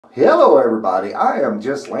Hello everybody, I am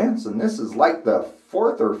just Lance, and this is like the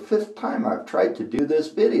 4th or 5th time I've tried to do this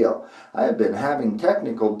video. I have been having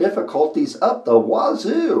technical difficulties up the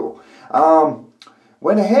wazoo.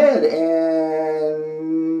 Went ahead and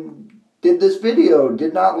did this video,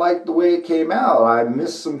 did not like the way it came out. I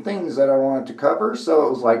missed some things that I wanted to cover, so it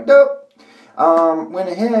was like, nope. Went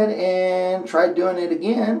ahead and tried doing it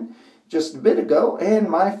again just a bit ago, and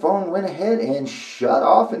my phone went ahead and shut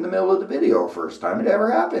off in the middle of the video. First time it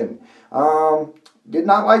ever happened. Did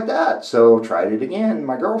not like that, so tried it again.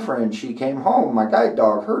 My girlfriend, she came home. My guide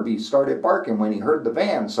dog, Herbie, started barking when he heard the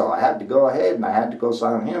van, so I had to go ahead and I had to go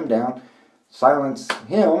silence him down. Silence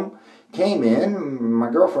him. Came in. My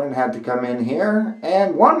girlfriend had to come in here,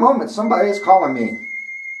 and one moment, somebody is calling me.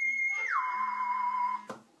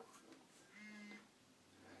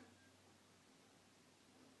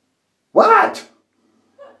 What?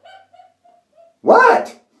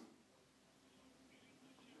 What?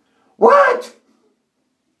 What?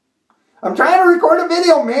 I'm trying to record a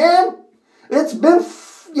video, man. It's been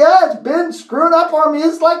screwing up on me.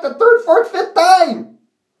 It's like the 3rd, 4th, 5th time.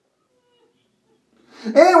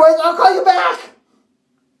 Anyways, I'll call you back.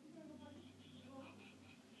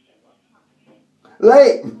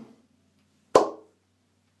 Late.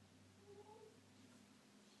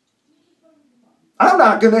 I'm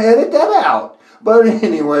not going to edit that out. But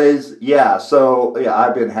anyways,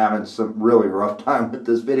 I've been having some really rough time with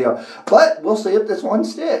this video. But we'll see if this one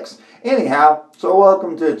sticks. Anyhow, so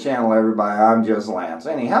welcome to the channel, everybody. I'm just Lance.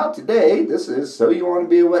 Anyhow, today, this is So You Want to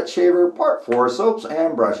Be a Wet Shaver, Part 4, Soaps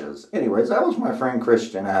and Brushes. Anyways, that was my friend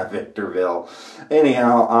Christian at Victorville.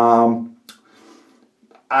 Anyhow,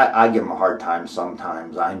 I give him a hard time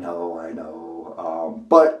sometimes. I know.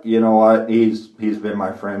 But you know what? He's been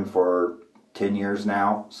my friend for 10 years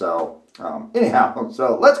now. So, anyhow,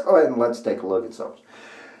 so let's go ahead and let's take a look at soaps.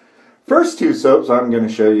 First two soaps I'm going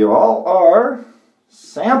to show you all are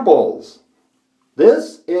samples.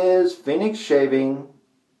 This is Phoenix Shaving.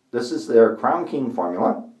 This is their Crown King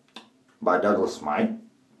formula by Douglas Smythe.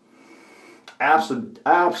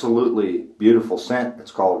 Absolutely beautiful scent.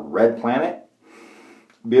 It's called Red Planet.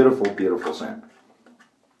 Beautiful, beautiful scent.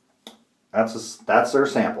 That's their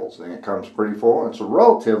samples, and it comes pretty full. It's a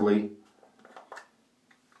relatively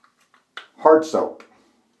hard soap.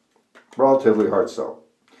 Relatively hard soap.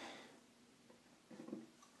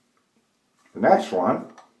 The next one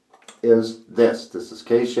is this. This is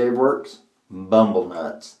K-Shave Works Bumble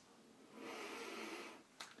Nuts.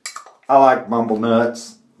 I like Bumble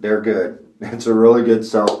Nuts. They're good. It's a really good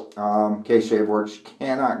soap. K-Shave Works, you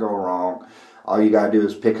cannot go wrong. All you gotta do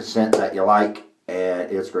is pick a scent that you like,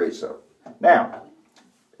 and it's great soap. Now,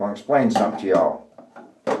 I want to explain something to y'all.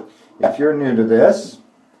 If you're new to this,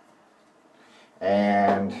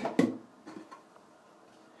 and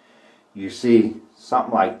you see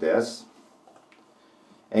something like this,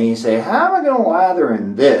 and you say, how am I going to lather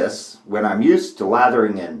in this when I'm used to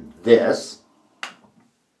lathering in this?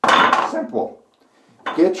 Simple.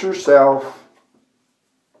 Get yourself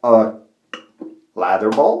a lather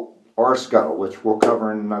bowl or a scuttle, which we'll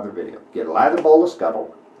cover in another video. Get a lather bowl, a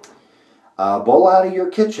scuttle, a bowl out of your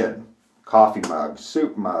kitchen, coffee mug,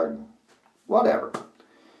 soup mug, whatever.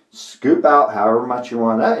 Scoop out however much you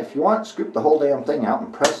want. If you want, scoop the whole damn thing out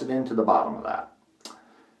and press it into the bottom of that.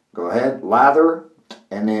 Go ahead, lather,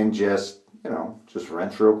 and then just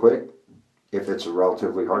rinse real quick. If it's a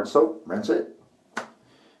relatively hard soap, rinse it.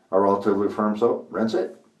 A relatively firm soap, rinse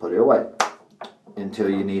it, put it away until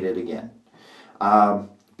you need it again.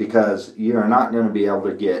 Because you're not going to be able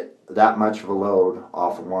to get that much of a load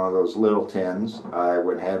off of one of those little tins. I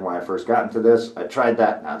went ahead when I first got into this. I tried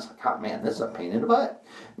that and I was like, oh man, this is a pain in the butt.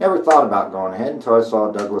 Never thought about going ahead until I saw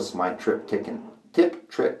Douglas Smythe tip,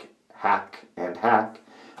 trick, hack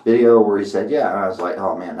video where he said, yeah, and I was like,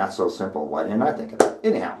 oh man, that's so simple. Why didn't I think of that?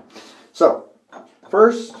 Anyhow, so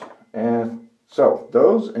first, and so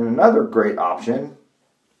those, and another great option.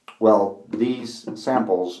 Well, these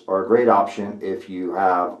samples are a great option if you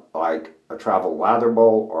have like a travel lather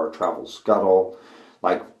bowl or a travel scuttle,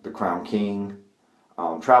 like the Crown King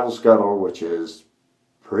travel scuttle, which is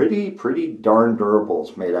pretty darn durable.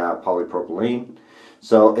 It's made out of polypropylene,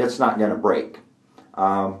 so it's not going to break.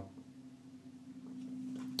 I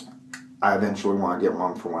eventually want to get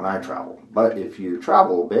one for when I travel. But if you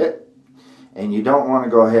travel a bit and you don't want to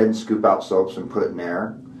go ahead and scoop out soaps and put in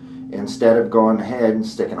there, instead of going ahead and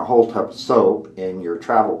sticking a whole tub of soap in your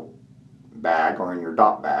travel bag or in your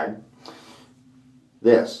dot bag,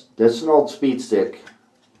 this is an old Speed Stick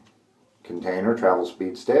container, travel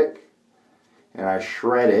Speed Stick, and I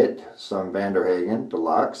shredded some Vanderhagen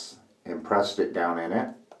Deluxe and pressed it down in it,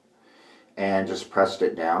 and just pressed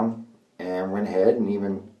it down and went ahead and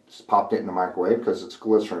even Just popped it in the microwave because it's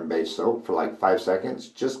glycerin-based soap for like 5 seconds,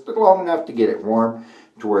 just long enough to get it warm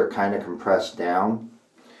to where it kind of compressed down.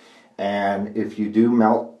 And if you do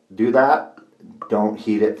that, don't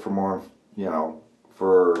heat it for more,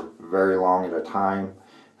 for very long at a time.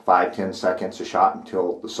 5-10 seconds a shot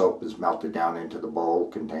until the soap is melted down into the bowl,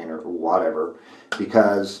 container, or whatever,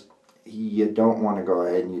 because you don't want to go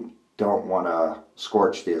ahead and you don't want to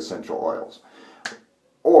scorch the essential oils.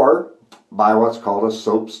 Or buy what's called a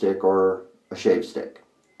soap stick or a shave stick.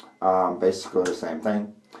 Basically the same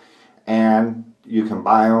thing. And you can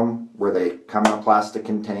buy them where they come in a plastic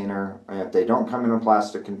container. And if they don't come in a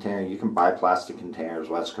plastic container, you can buy plastic containers,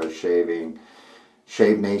 West Coast Shaving,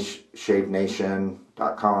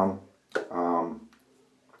 ShaveNation.com.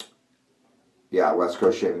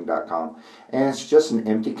 WestCoastShaving.com. And it's just an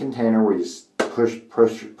empty container where you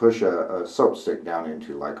push a soap stick down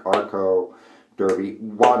into, like Arco, Derby,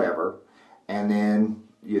 whatever. And then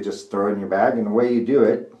you just throw it in your bag. And the way you do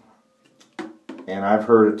it, and I've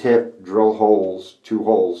heard a tip, drill 2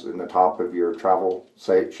 holes in the top of your travel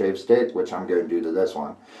shave stick, which I'm going to do to this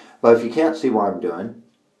one. But if you can't see what I'm doing,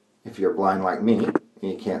 if you're blind like me, and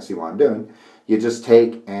you can't see what I'm doing, you just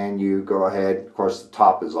take and you go ahead, of course the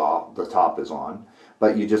top is off, the top is on,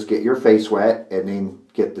 but you just get your face wet and then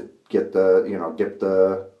dip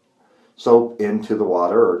the soap into the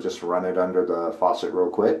water, or just run it under the faucet real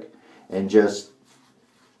quick and just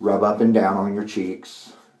rub up and down on your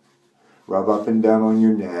cheeks, rub up and down on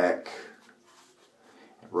your neck,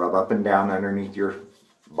 rub up and down underneath your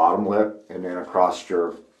bottom lip and then across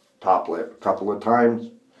your top lip a couple of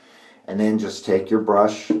times. And then just take your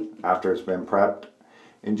brush after it's been prepped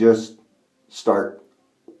and just start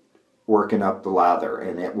working up the lather.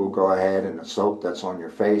 And it will go ahead, and the soap that's on your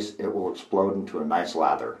face, it will explode into a nice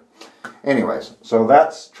lather. Anyways, so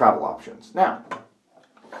that's travel options. Now,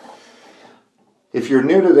 if you're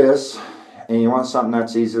new to this and you want something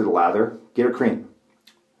that's easy to lather, get a cream.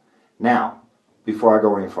 Now, before I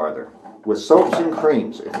go any farther, with soaps and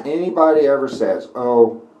creams, if anybody ever says,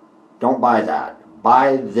 oh, don't buy that,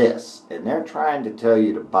 buy this, and they're trying to tell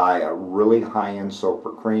you to buy a really high-end soap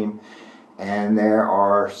or cream, and there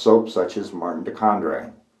are soaps such as Martin de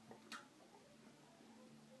Condré.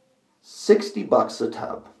 $60 a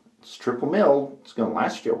tub. It's triple milled. It's going to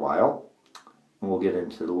last you a while, and we'll get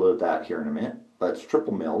into that here in a minute, but it's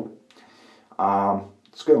triple milled.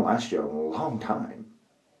 It's going to last you a long time,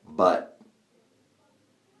 but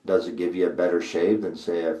does it give you a better shave than,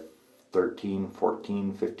 say, a $13,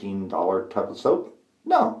 $14, $15 tub of soap?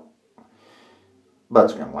 No. But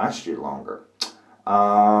it's going to last you longer.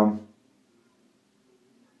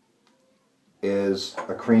 Is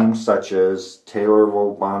a cream such as Taylor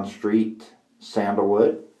Bond Street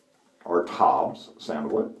Sandalwood or Tobbs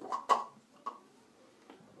Sandalwood.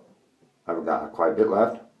 I've got quite a bit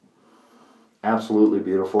left. Absolutely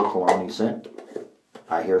beautiful cologne scent.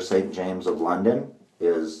 I hear St. James of London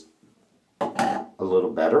is a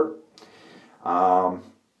little better.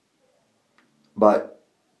 But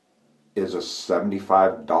is a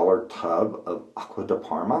 $75 tub of Acqua di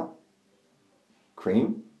Parma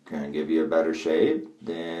cream going to give you a better shave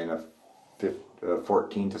than a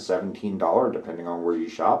 $14 to $17, depending on where you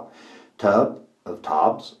shop, tub of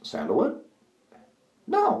Tobbs Sandalwood?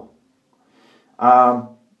 No.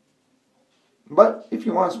 But if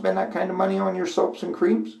you want to spend that kind of money on your soaps and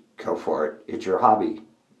creams, go for it. It's your hobby.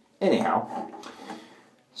 Anyhow,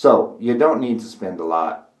 so you don't need to spend a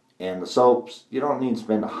lot. And the soaps, you don't need to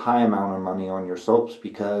spend a high amount of money on your soaps,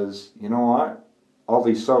 because, you know what? All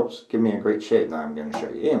these soaps give me a great shave that I'm going to show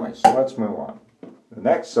you. Anyway, so let's move on. The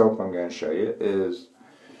next soap I'm going to show you is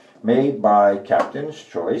made by Captain's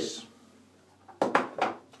Choice.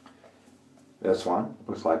 This one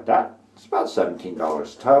looks like that. It's about $17 a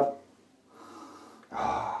tub.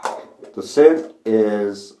 The scent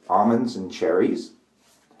is almonds and cherries.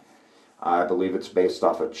 I believe it's based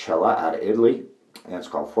off of Cella out of Italy. And it's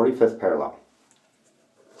called 45th Parallel.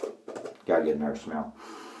 Gotta get in there, smell.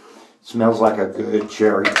 Smells like a good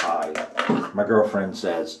cherry pie. My girlfriend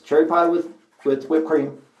says cherry pie with whipped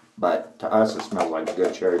cream, but to us it smells like a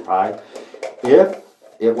good cherry pie. If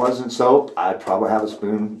it wasn't soap, I'd probably have a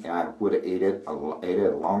spoon and I would have ate it a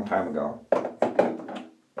long time ago.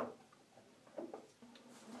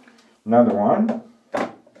 Another one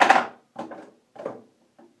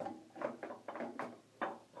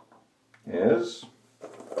is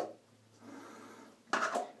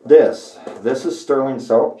this. This is Sterling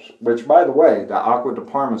Soaps, which, by the way, the Acqua di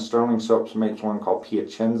Parma Sterling Soaps makes one called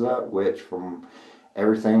Piacenza, which, from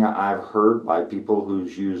everything I've heard by people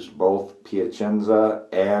who's used both Piacenza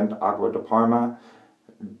and Acqua di Parma,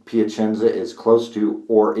 Piacenza is close to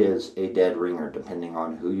or is a dead ringer, depending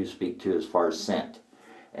on who you speak to as far as scent.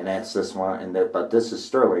 And that's this one, but this is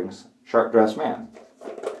Sterling's Sharp Dressed Man.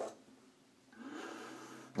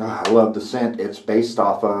 I love the scent. It's based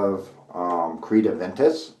off of Creta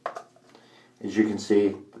Ventus. As you can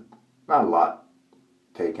see, not a lot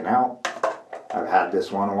taken out. I've had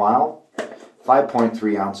this one a while.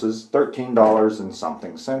 5.3 ounces, $13 and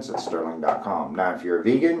something cents at sterling.com. Now, if you're a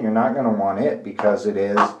vegan, you're not going to want it because it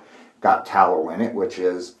is got tallow in it, which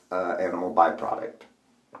is animal byproduct.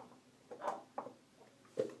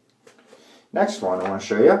 Next one I want to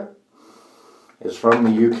show you is from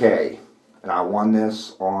the UK. And I won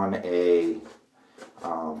this on a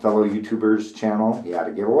fellow YouTuber's channel. He had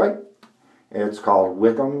a giveaway. It's called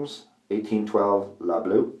Wickham's 1812 La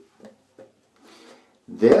Bleu.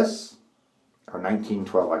 This, or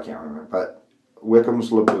 1912, I can't remember, but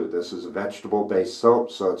Wickham's La Bleu. This is a vegetable-based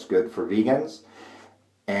soap, so it's good for vegans.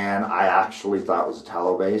 And I actually thought it was a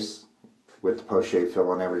tallow base with the pochette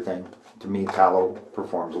fill and everything. To me, tallow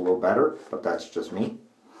performs a little better, but that's just me.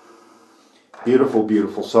 Beautiful,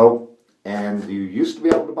 beautiful soap. And you used to be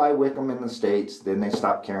able to buy Wickham in the States. Then they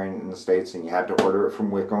stopped carrying it in the States, and you had to order it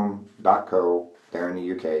from Wickham.co there in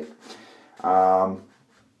the UK.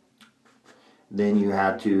 Then you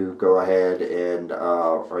had to go ahead and,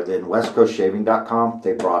 or then WestCoastShaving.com,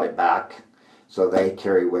 they brought it back. So they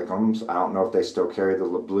carry Wickham's. I don't know if they still carry the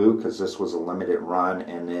La Bleu because this was a limited run.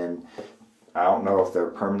 And then I don't know if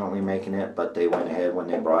they're permanently making it, but they went ahead when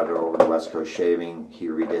they brought it over to West Coast Shaving. He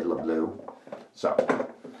redid La Bleu. So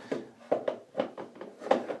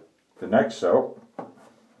the next soap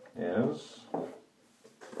is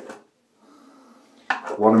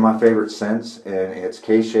one of my favorite scents, and it's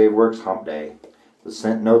K-Shave Works Hump Day. The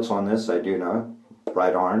scent notes on this, I do know.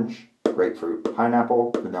 Bright orange, grapefruit,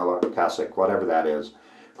 pineapple, vanilla, cassic, whatever that is.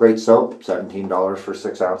 Great soap, $17 for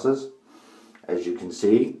 6 ounces. As you can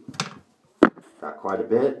see, got quite a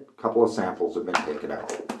bit. A couple of samples have been taken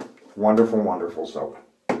out. Wonderful, wonderful soap.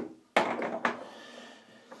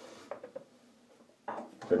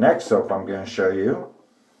 The next soap I'm going to show you.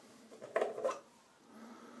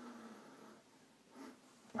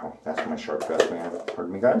 Oh, that's my Sharp Dressed Man.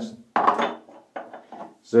 Pardon me, guys.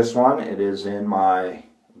 This one, it is in my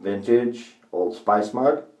vintage Old Spice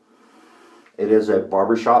mug. It is a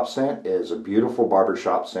barbershop scent. It is a beautiful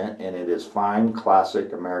barbershop scent, and it is fine,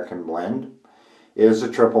 classic American blend. It is a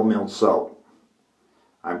triple milled soap.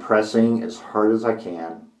 I'm pressing as hard as I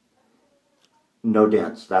can. No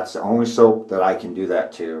dents. That's the only soap that I can do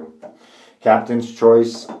that to. Captain's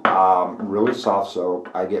Choice, really soft soap.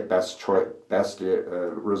 I get best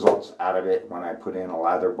results out of it when I put in a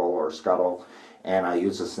lather bowl or scuttle, and I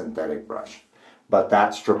use a synthetic brush. But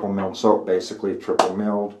that's triple milled soap. Basically, triple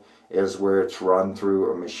milled is where it's run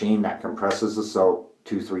through a machine that compresses the soap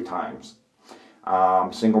 2-3 times.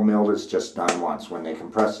 Single milled is just done once. When they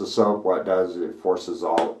compress the soap, what it does is it presses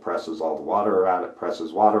all the water out. It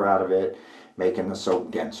presses water out of it, making the soap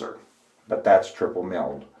denser. But that's triple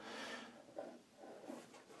milled.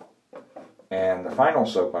 And the final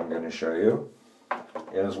soap I'm going to show you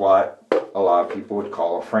is what a lot of people would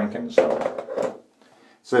call a Franken soap.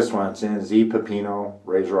 It's this one. It's in Z Pepino,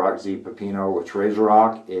 Razor Rock Z Pepino, which Razor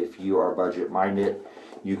Rock, if you are budget minded,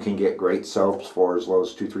 you can get great soaps for as low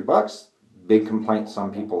as $2-3. Big complaint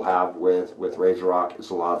some people have with Razor Rock is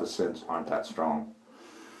a lot of the scents aren't that strong.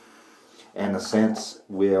 And the scents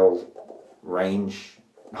will range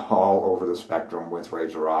all over the spectrum with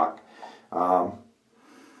Razor Rock.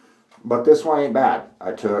 But this one ain't bad.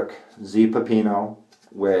 I took Z Pepino,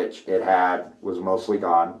 which was mostly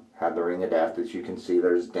gone. Had the ring of death. As you can see,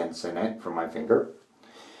 there's dents in it from my finger.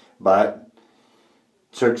 But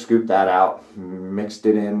scooped that out, mixed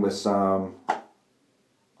it in with some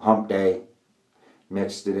Hump Day,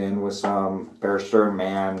 mixed it in with some Bear Stearns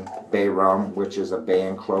Man Bay Rum, which is a bay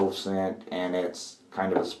and clove scent, and it's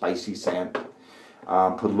kind of a spicy scent.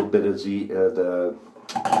 Put a little bit of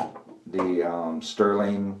the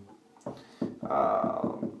Sterling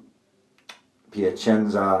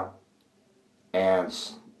Piacenza and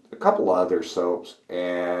a couple other soaps,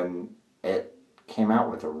 and it came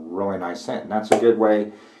out with a really nice scent. And that's a good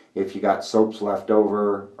way if you got soaps left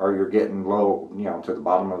over, or you're getting low, to the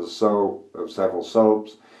bottom of the soap, of several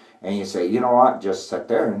soaps, and you say, you know what, just sit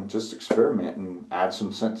there and just experiment and add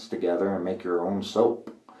some scents together and make your own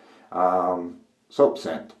soap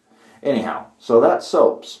scent. Anyhow, so that's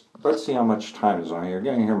soaps. Let's see how much time is on here. You're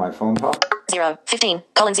going to hear my phone talk. 0:15,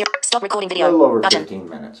 colon 0, stop recording video. A little over Gotcha. 15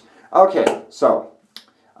 minutes. Okay, so,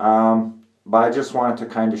 but I just wanted to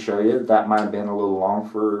kind of show you, that might have been a little long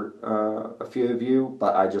for a few of you,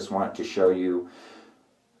 but I just wanted to show you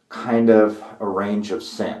kind of a range of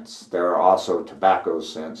scents. There are also tobacco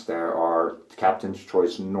scents. There are Captain's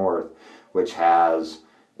Choice North, which has,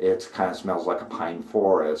 it kind of smells like a pine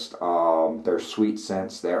forest. There's sweet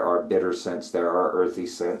scents, there are bitter scents, there are earthy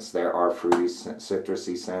scents, there are fruity,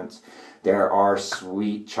 citrusy scents, there are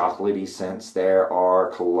sweet chocolatey scents, there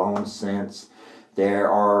are cologne scents,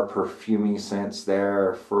 there are perfumey scents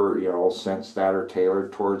there for, scents that are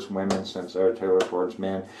tailored towards women, scents that are tailored towards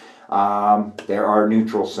men. There are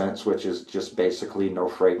neutral scents, which is just basically no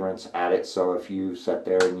fragrance added. So if you sit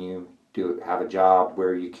there and you have a job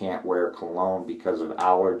where you can't wear cologne because of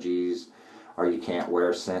allergies, or you can't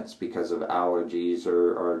wear scents because of allergies,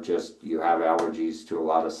 or just you have allergies to a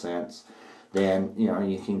lot of scents, then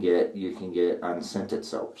you can get unscented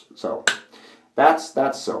soaps. So that's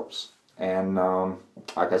soaps. And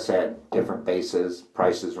like I said, different bases,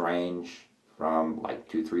 prices range from like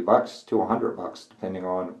 $2-3 to $100, depending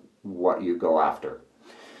on what you go after.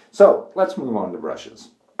 So let's move on to brushes.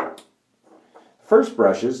 First,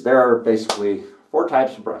 brushes. There are basically 4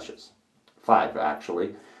 types of brushes. 5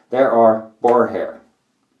 actually. There are boar hair,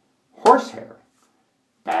 horsehair,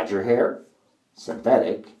 badger hair,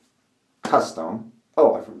 synthetic, custom.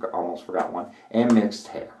 Oh, almost forgot one. And mixed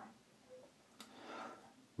hair.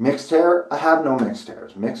 Mixed hair, I have no mixed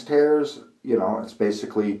hairs. Mixed hairs, it's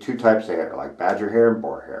basically 2 types of hair, like badger hair and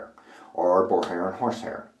boar hair, or boar hair and horse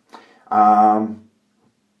hair.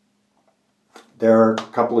 There are a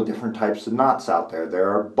couple of different types of knots out there. There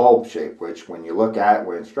are bulb shape, which when you look at it,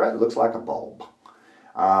 when it's straight, it looks like a bulb,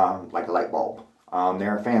 like a light bulb.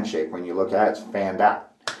 They're fan shape. When you look at it, it's fanned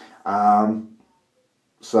out. And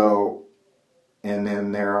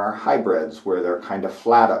then there are hybrids where they're kind of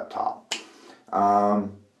flat up top.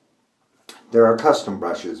 There are custom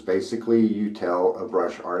brushes. Basically, you tell a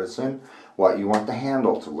brush artisan what you want the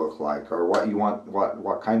handle to look like, or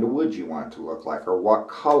what kind of wood you want it to look like, or what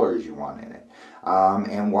colors you want in it,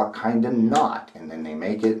 and what kind of knot. And then they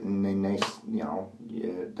make it, and then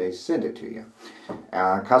they send it to you.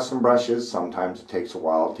 Custom brushes, sometimes it takes a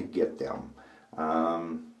while to get them,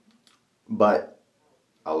 but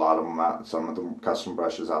a lot of them, some of the custom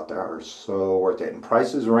brushes out there are so worth it. And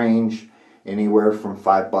prices range anywhere from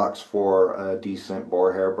 $5 for a decent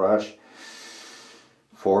boar hair brush,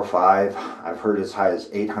 4 or 5. I've heard as high as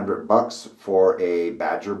 $800 for a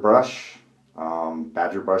badger brush.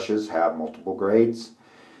 Badger brushes have multiple grades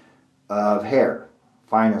of hair: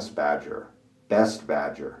 finest badger, best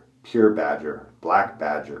badger, pure badger, black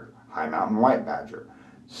badger, high mountain white badger,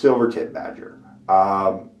 silver tip badger.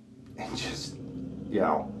 And just,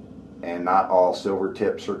 and not all silver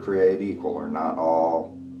tips are created equal, or not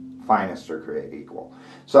all finest are created equal.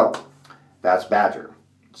 So that's badger.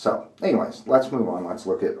 So anyways, let's move on. Let's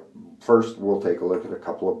look at, first we'll take a look at a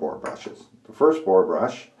couple of boar brushes. The first boar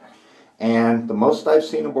brush, and the most I've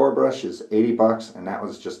seen a boar brush is $80, and that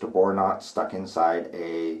was just a boar knot stuck inside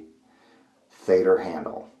a Thader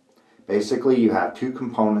handle. Basically, you have 2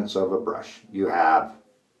 components of a brush. You have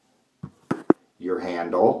your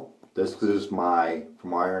handle. This is from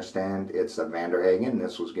what I understand, it's a Vanderhagen.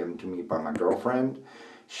 This was given to me by my girlfriend.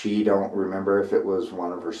 She don't remember if it was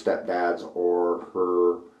one of her stepdads or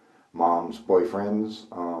her mom's boyfriends.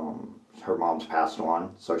 Her mom's passed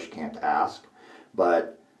on, so she can't ask.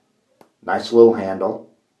 But nice little handle,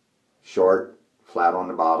 short, flat on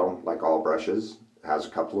the bottom, like all brushes. It has a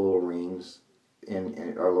couple of little rings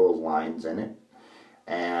or little lines in it.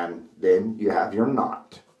 And then you have your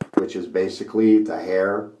knot, which is basically the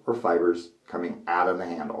hair or fibers coming out of the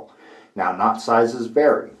handle. Now, knot sizes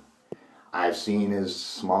vary. I've seen as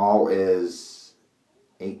small as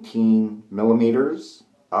 18 millimeters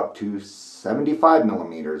up to 75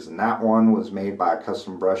 millimeters, and that one was made by a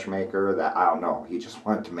custom brush maker that, I don't know, he just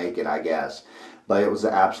wanted to make it, I guess. But it was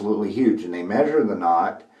absolutely huge, and they measure the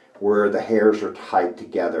knot where the hairs are tied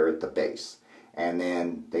together at the base, and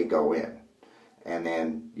then they go in, and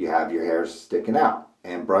then you have your hairs sticking out.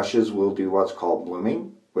 And brushes will do what's called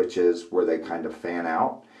blooming, which is where they kind of fan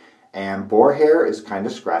out. And boar hair is kind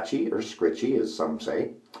of scratchy or scritchy, as some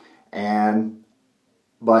say.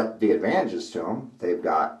 But the advantages to them, they've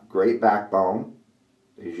got great backbone.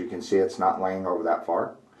 As you can see, it's not laying over that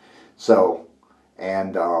far. So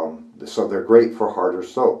they're great for harder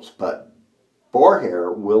soaps. But boar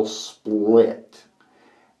hair will split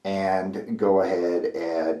and go ahead,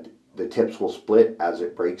 and the tips will split as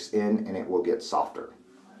it breaks in, and it will get softer.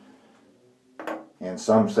 And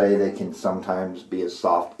some say they can sometimes be as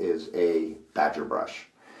soft as a badger brush.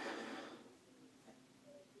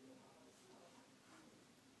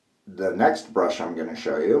 The next brush I'm going to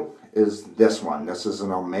show you is this one. This is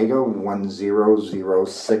an Omega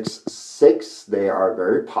 10066. They are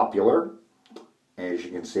very popular. As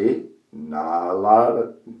you can see, not a lot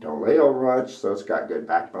of, don't lay over much, so it's got good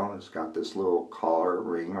backbone. It's got this little collar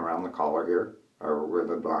ring around the collar here, or where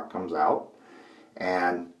the block comes out.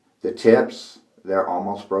 And the tips, they're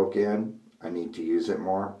almost broke in. I need to use it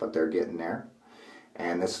more, but they're getting there.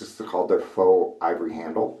 And this is called their faux ivory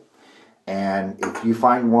handle. And if you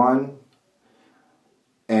find one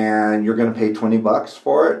and you're going to pay 20 bucks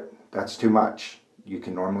for it, that's too much. You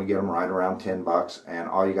can normally get them right around 10 bucks, and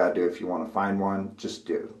all you got to do if you want to find one, just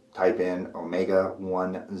type in Omega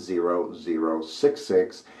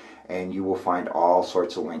 10066 and you will find all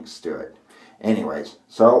sorts of links to it. Anyways,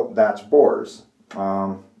 so that's bores.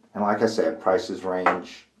 And like I said, prices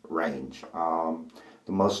range.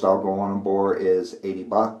 The most I'll go on a bore is 80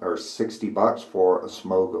 bucks or 60 bucks for a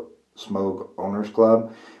Smog Owners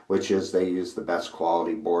Club, which is they use the best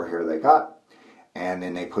quality boar hair they got. And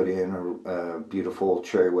then they put in a beautiful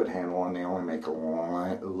cherry wood handle, and they only make a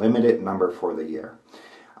limited number for the year.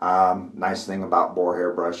 Nice thing about boar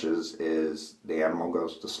hair brushes is the animal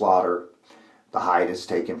goes to slaughter, the hide is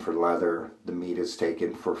taken for leather, the meat is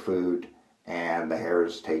taken for food, and the hair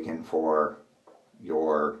is taken for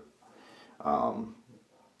your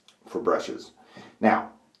for brushes.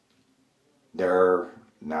 Now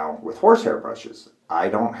with horsehair brushes, I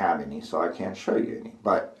don't have any, so I can't show you any.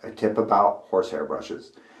 But a tip about horsehair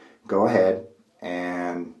brushes: go ahead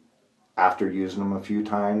and after using them a few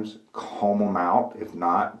times, comb them out. If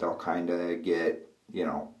not, they'll kind of get,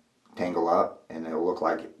 tangle up, and it'll look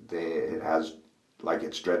like it has like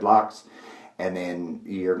it's dreadlocks. And then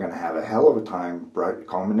you're going to have a hell of a time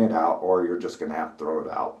combing it out, or you're just going to have to throw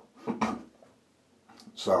it out.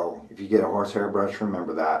 So if you get a horsehair brush,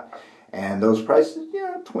 remember that. And those prices,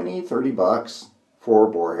 20, 30 bucks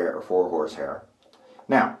for boar hair or for horsehair.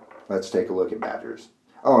 Now, let's take a look at badgers.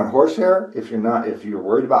 Oh, and horsehair, if you're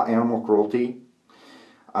worried about animal cruelty,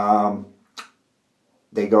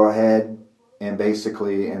 they go ahead and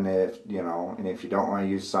basically, and if you don't want to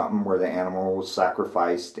use something where the animal was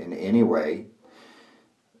sacrificed in any way,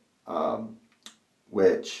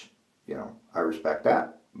 which, I respect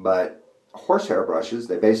that. But horsehair brushes,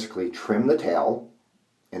 they basically trim the tail,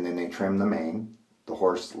 and then they trim the mane the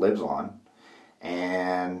horse lives on,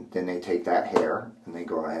 and then they take that hair and they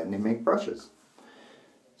go ahead and they make brushes.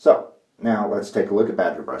 So now let's take a look at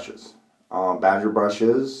badger brushes. Badger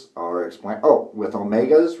brushes are with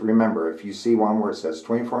Omegas, remember, if you see one where it says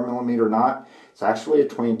 24 millimeter knot, it's actually a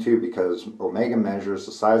 22, because Omega measures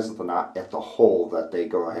the size of the knot at the hole that they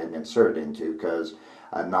go ahead and insert it into, because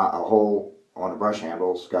a hole on a brush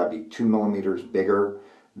handle's got to be 2 millimeters bigger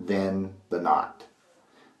than the knot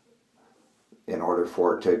in order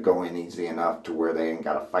for it to go in easy enough to where they ain't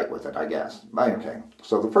got to fight with it, I guess. But okay,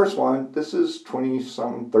 so the first one, this is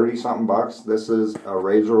 20-something, 30-something bucks. This is a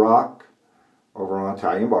RazoRock over on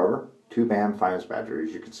Italian Barber, 2-band finest badger.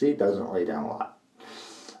 As you can see, it doesn't lay down a lot.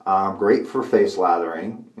 Great for face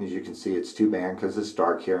lathering. As you can see, it's 2-band because it's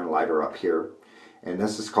dark here and lighter up here. And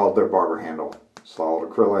this is called their barber handle. Solid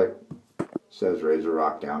acrylic. Says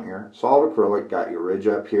RazoRock down here. Solid acrylic, got your ridge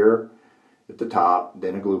up here at the top,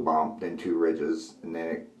 then a glue bump, then 2 ridges, and then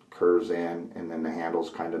it curves in, and then the handle's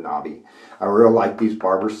kind of knobby. I really like these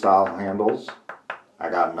barber style handles. I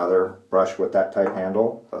got another brush with that type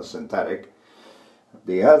handle, a synthetic.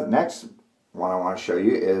 The next one I want to show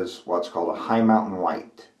you is what's called a High Mountain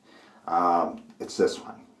White. It's this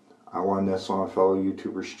one. I won this on a fellow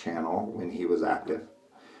YouTuber's channel when he was active.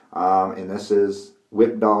 And this is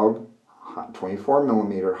Whip Dog 24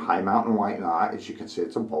 millimeter High Mountain White knot. As you can see,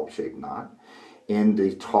 it's a bulb shaped knot in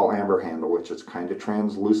the tall amber handle, which is kind of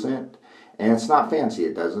translucent, and it's not fancy.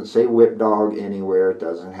 It doesn't say Whip Dog anywhere. It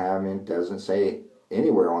doesn't say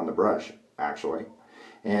anywhere on the brush, actually,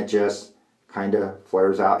 and it just kind of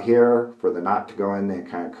flares out here for the knot to go in. Then it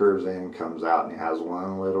kind of curves in, comes out, and it has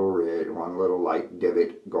one little light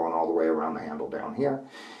divot going all the way around the handle down here.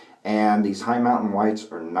 And these High Mountain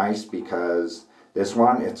Whites are nice because this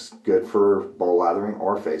one, it's good for bowl lathering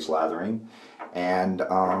or face lathering, and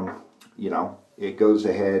it goes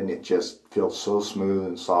ahead and it just feels so smooth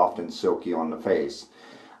and soft and silky on the face.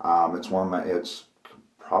 It's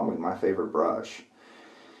probably my favorite brush.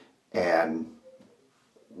 And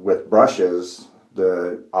with brushes,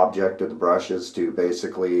 the object of the brush is to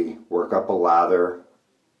basically work up a lather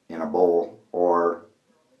in a bowl, or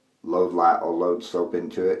load soap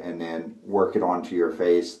into it and then work it onto your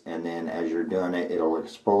face, and then as you're doing it, it'll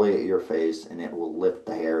exfoliate your face and it will lift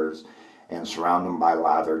the hairs and surround them by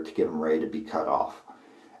lather to get them ready to be cut off.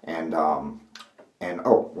 And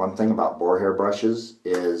one thing about boar hair brushes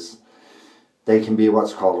is they can be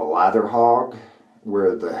what's called a lather hog,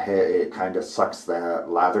 where the hair, it kind of sucks the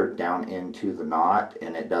lather down into the knot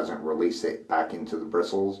and it doesn't release it back into the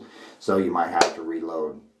bristles. So you might have to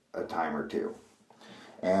reload a time or two.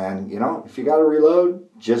 And, you know, if you got to reload,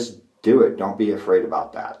 just do it. Don't be afraid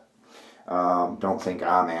about that. Don't think,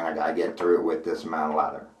 oh man, I got to get through it with this amount of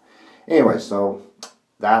lather. Anyway, so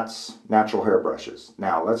that's natural hairbrushes.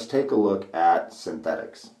 Now, let's take a look at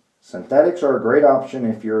synthetics. Synthetics are a great option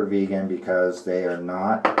if you're a vegan because they are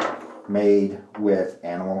not made with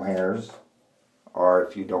animal hairs, or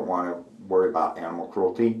if you don't want to worry about animal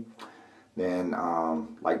cruelty, then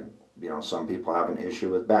like, you know, some people have an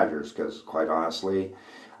issue with badgers because, quite honestly,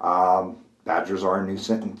 badgers are a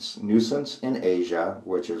nuisance in Asia,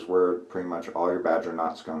 which is where pretty much all your badger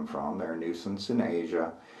knots come from. They're a nuisance in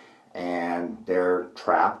Asia, and they're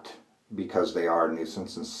trapped because they are a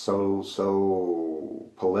nuisance and so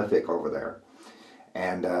prolific over there.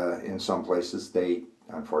 And in some places they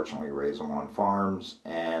unfortunately raise them on farms,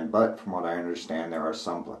 but from what I understand, there are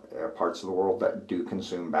some parts of the world that do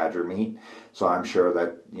consume badger meat. So I'm sure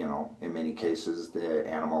that, you know, in many cases the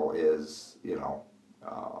animal is, you know,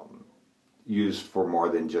 used for more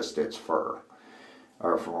than just its fur,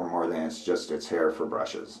 or for more than it's just its hair for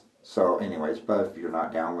brushes. So anyways, but if you're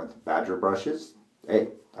not down with badger brushes, hey,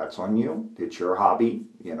 that's on you. It's your hobby,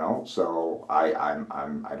 you know. So I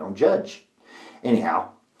don't judge. Anyhow,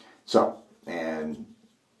 so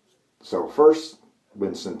first,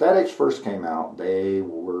 when synthetics first came out, they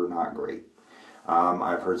were not great.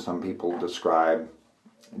 I've heard some people describe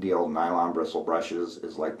the old nylon bristle brushes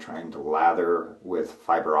as like trying to lather with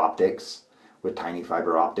fiber optics, with tiny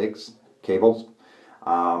fiber optics cables.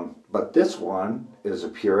 But this one is a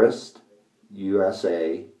Purist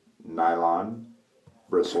USA nylon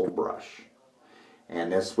bristle brush,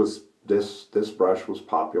 and this brush was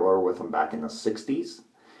popular with them back in the 60s,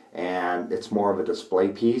 and it's more of a display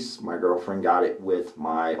piece. My girlfriend got it with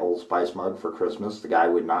my Old Spice mug for Christmas. The guy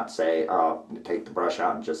would not say, take the brush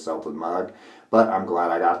out and just sell the mug, but I'm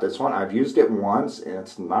glad I got this one. I've used it once, and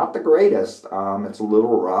it's not the greatest. It's a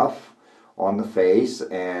little rough on the face,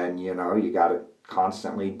 and you know, you got to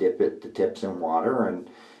constantly dip the tips in water, and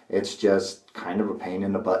it's just kind of a pain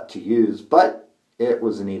in the butt to use, but it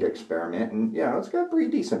was a neat experiment, and you know, it's got a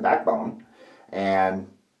pretty decent backbone, and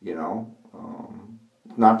you know,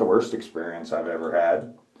 not the worst experience I've ever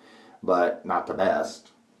had, but not the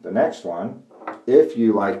best. The next one, if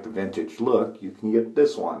you like the vintage look, you can get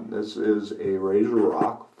this one. This is a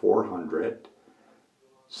RazoRock 400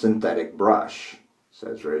 synthetic brush. It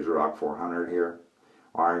says RazoRock 400 here.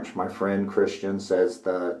 Orange. My friend Christian says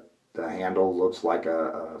the handle looks like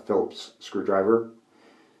a Phillips screwdriver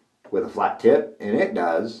with a flat tip, and it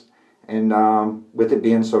does. And with it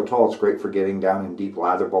being so tall, it's great for getting down in deep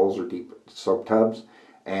lather bowls or deep soap tubs.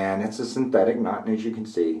 And it's a synthetic knot, and as you can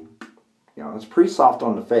see, you know, it's pretty soft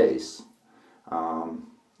on the face.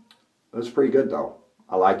 It's pretty good though.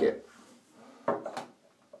 I like it.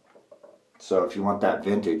 So if you want that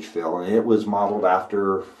vintage feel, and it was modeled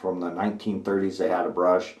after, from the 1930s, they had a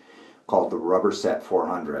brush called the Rubber Set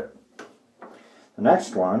 400. The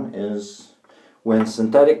next one is when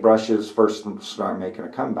synthetic brushes first start making a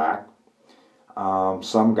comeback. Some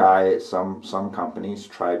companies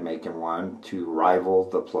tried making one to rival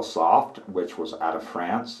the Plassoft, which was out of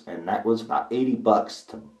France, and that was about $80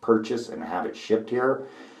 to purchase and have it shipped here.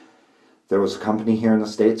 There was a company here in the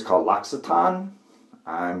States called L'Occitane.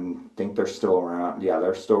 I think they're still around. Yeah,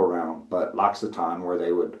 they're still around. But L'Occitane, where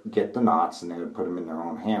they would get the knots and they would put them in their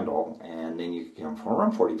own handle, and then you could get them for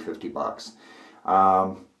around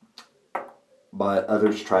 $40-50. But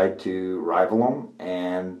others tried to rival them,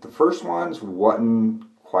 and the first ones wasn't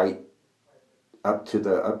quite up to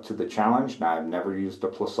the challenge. Now, I've never used a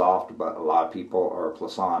Plassoft, but a lot of people, or a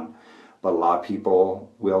Plasson, but a lot of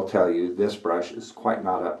people will tell you this brush is quite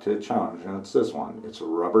not up to the challenge, and it's this one. It's a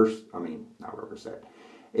not rubber set.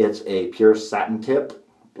 It's a pure satin tip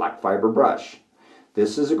black fiber brush.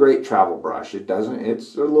 This is a great travel brush.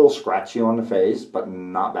 It's a little scratchy on the face, but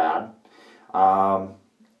not bad.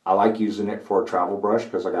 I like using it for a travel brush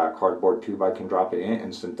because I got a cardboard tube I can drop it in,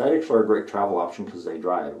 and synthetics are a great travel option because they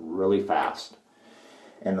dry really fast.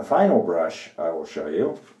 And the final brush I will show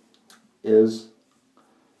you is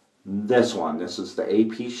this one. This is the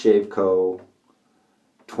AP Shaveco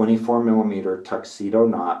 24mm tuxedo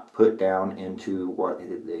knot put down into what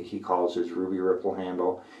he calls his Ruby Ripple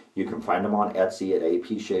handle. You can find them on Etsy at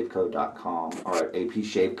apshaveco.com, or at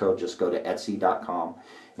apshaveco. Just go to etsy.com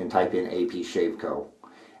and type in AP Shaveco,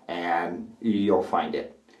 and you'll find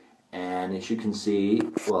it. And as you can see,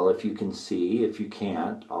 well, if you can see, if you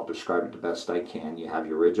can't, I'll describe it the best I can. You have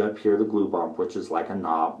your ridge up here, the glue bump, which is like a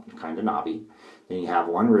knob, kind of knobby. Then you have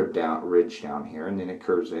one ridge down here, and then it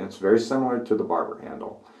curves in. It's very similar to the barber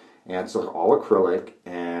handle. And it's all acrylic,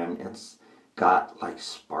 and it's got like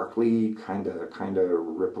sparkly, kind of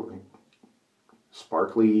rippling,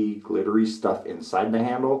 sparkly, glittery stuff inside the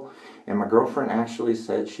handle. And my girlfriend actually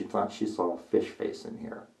said she thought she saw a fish face in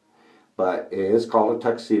here. But it is called a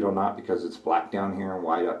tuxedo knot because it's black down here and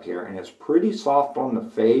white up here. And it's pretty soft on the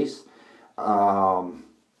face. I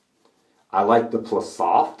like the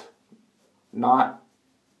Plissoft knot.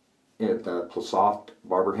 The Plissoft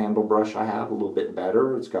barber handle brush I have a little bit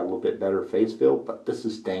better. It's got a little bit better face feel, but this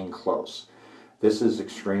is dang close. This is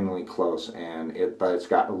extremely close, and but it's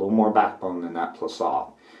got a little more backbone than that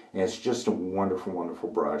Plissoft. And it's just a wonderful, wonderful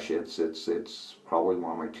brush. It's probably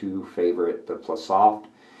one of my two favorite, the Plissoft,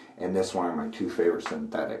 and this one are my two favorite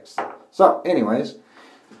synthetics. So, anyways,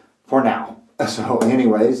 for now. So,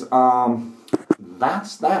 anyways,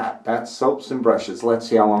 that's that. That's soaps and brushes. Let's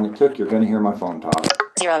see how long it took. You're going to hear my phone talk.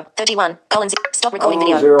 0:31. Collins. Stop recording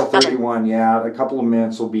video. 0:31. Yeah, a couple of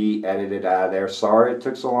minutes will be edited out of there. Sorry it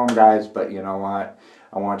took so long, guys, but you know what?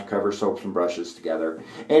 I want to cover soaps and brushes together.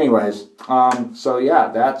 Anyways, so yeah,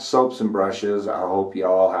 that's soaps and brushes. I hope you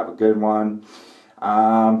all have a good one.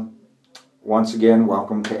 Once again,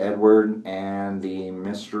 welcome to Edward and the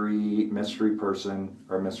mystery person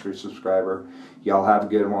or mystery subscriber. Y'all have a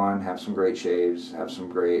good one. Have some great shaves. Have some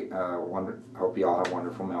great, hope y'all have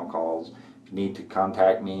wonderful mail calls. If you need to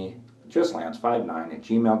contact me,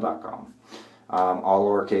 justlance59@gmail.com. All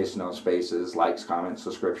lowercase, no spaces, likes, comments,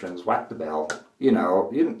 subscriptions, whack the bell. You know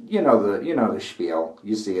the spiel.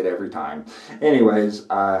 You see it every time. Anyways,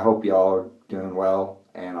 I hope y'all are doing well,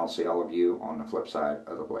 and I'll see all of you on the flip side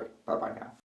of the blade. Bye-bye now.